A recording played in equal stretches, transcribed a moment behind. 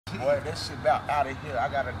Boy, that shit about out of here. I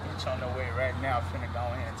got a bitch on the way right now. Finna go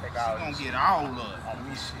ahead and take all this. Gonna get all of it. On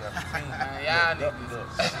me shit. Man, y'all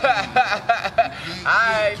niggas.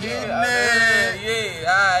 Alright, nigga.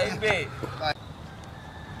 Yeah, alright, bet.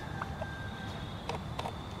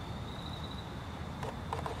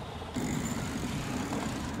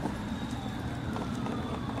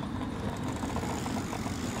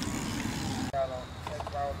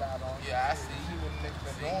 Yeah, I see you and niggas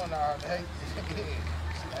been doing all day.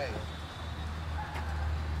 Hey.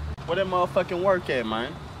 Where that motherfucking work at,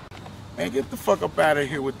 man? Man, get the fuck up out of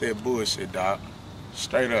here with that bullshit, dog.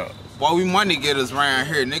 Straight up. Boy, we money getters around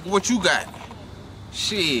here, nigga. What you got?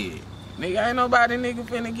 Shit. Nigga, ain't nobody nigga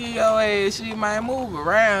finna get your ass shit, man. Move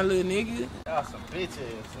around, little nigga. Y'all some bitch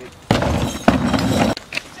ass nigga.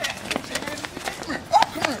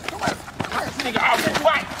 Nigga, I'll be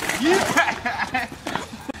white. Yeah.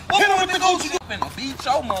 Hit him with the Gucci. Finna beat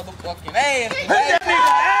your motherfucking ass. Beat that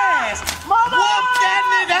nigga ass. Mama. Whoop that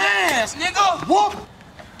nigga ass, nigga. Whoop.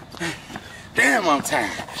 Damn, I'm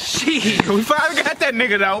tired. Shit, we finally got that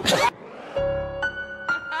nigga though.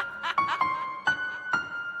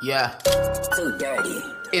 Yeah. Too dirty.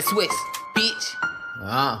 It's Swiss, bitch.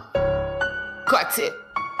 Kartel.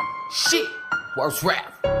 Shit. Worst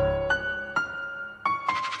rap.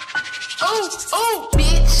 Ooh,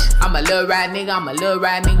 bitch. I'm a little ride nigga, I'm a little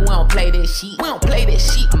ride nigga, we don't play that shit. We don't play that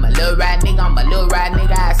shit. I'm a little ride nigga, I'm a little ride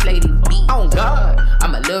nigga, I slay these beats. Oh God.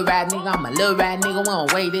 I'm a little ride nigga, I'm a little ride nigga, we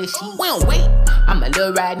don't wait that shit. We don't wait. I'm a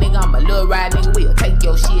little ride nigga, I'm a little ride nigga, we'll take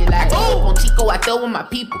your shit like oh. On Chico, I throw with my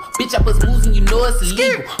people. Bitch, I bust moves and you know it's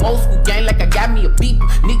illegal. Old school gang like I got me a beep.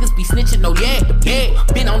 Niggas be snitching, no yeah, the bag.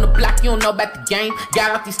 Been on the block, you don't know about the game.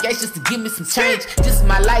 Got off these skates just to give me some change. Just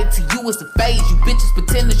my life to you is the phase. You bitches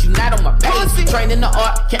pretenders, you not on my page. Train in the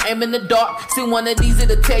art, can't aim in the dark. See one of these,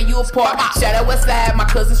 it'll tear you apart. Shout out Westside, my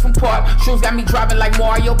cousins from Park. Shrooms got me driving like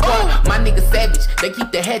Mario Kart. My niggas savage, they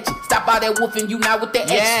keep the hatchet. Stop all that woofing, you not with that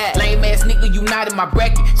action. Lame ass nigga, you not in my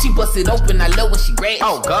bracket. She bust it open, I love when she ratchet.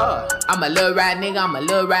 Oh God. I'm a little ride nigga, I'm a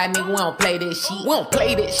little ride nigga, we don't play that shit. We don't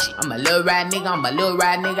play that shit. I'm a little ride nigga, I'm a little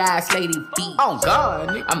ride nigga, I slay these beats. Oh God,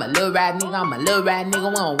 nigga. I'm a little ride nigga, I'm a little ride nigga,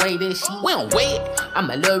 we don't wait that shit. We don't wait. I'm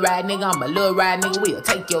a little ride nigga, I'm a little ride nigga, we'll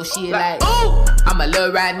take your shit like ooh. I'm a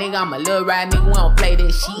little ride nigga, I'm a little ride nigga, we don't play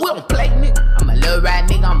that shit. We don't play nigga. I'm a little ride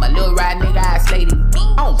nigga, I'm a little ride nigga, I slay these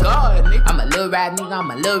beats. Oh God, nigga. I'm a little ride nigga,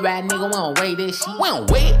 I'm a little ride nigga, we don't wait that shit. We don't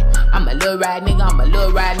wait. I'm a little ride nigga, I'm a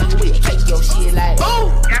little ride nigga, we'll take your shit like ooh.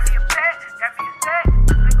 Got me a pet, got me a set,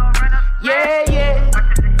 we gon' run up. Yeah, yeah.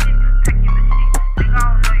 Watching the shit, taking the shit, nigga, I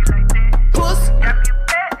don't know you like that. Puss. Got me a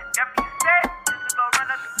pet, got me a set, we gon' run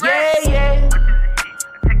up. Yeah, yeah. Watching the shit,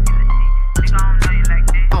 taking the shit, nigga, I don't know you like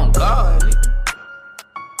that. Oh God, nigga.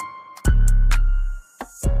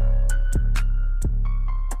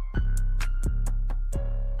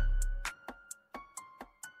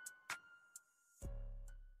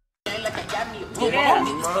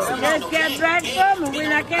 Just got back from me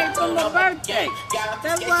when I came from my birthday.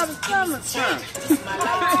 That's where I was coming from.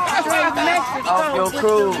 Straight Mexico with the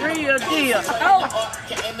real deal. Oh,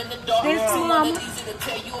 this woman.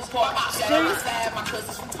 See?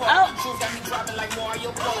 Oh.